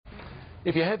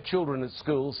If you have children at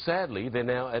school, sadly, they're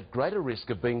now at greater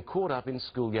risk of being caught up in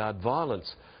schoolyard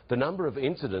violence. The number of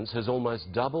incidents has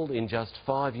almost doubled in just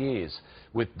 5 years,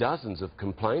 with dozens of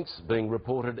complaints being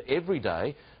reported every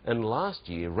day, and last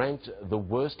year ranked the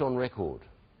worst on record.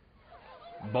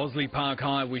 Bosley Park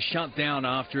High was shut down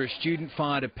after a student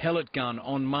fired a pellet gun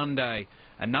on Monday.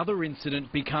 Another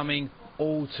incident becoming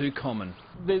all too common.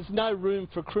 There's no room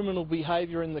for criminal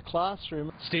behaviour in the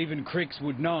classroom. Stephen Cricks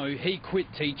would know. He quit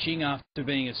teaching after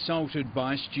being assaulted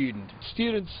by a student.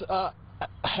 Students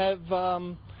have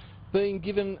been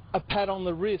given a pat on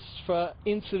the wrist for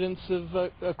incidents of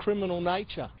a criminal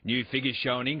nature. New figures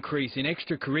show an increase in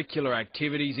extracurricular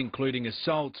activities including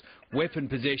assaults, weapon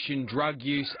possession, drug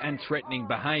use and threatening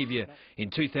behaviour. In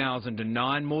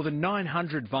 2009, more than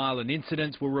 900 violent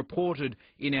incidents were reported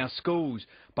in our schools.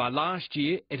 By last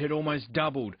year, it had almost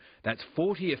doubled. That's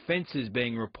 40 offences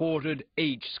being reported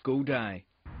each school day.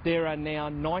 There are now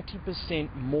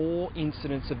 90% more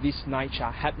incidents of this nature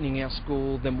happening in our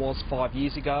school than was 5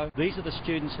 years ago. These are the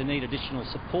students who need additional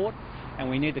support, and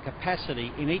we need the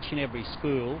capacity in each and every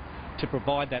school to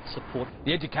provide that support.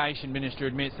 The Education Minister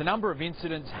admits the number of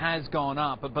incidents has gone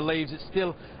up, but believes it's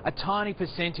still a tiny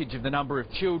percentage of the number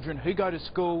of children who go to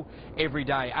school every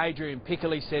day. Adrian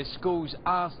Pickley says schools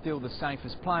are still the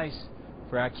safest place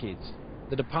for our kids.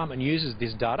 The department uses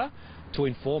this data to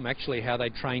inform actually how they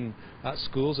train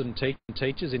schools and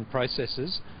teachers in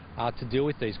processes to deal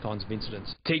with these kinds of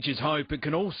incidents. Teachers hope it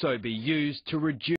can also be used to reduce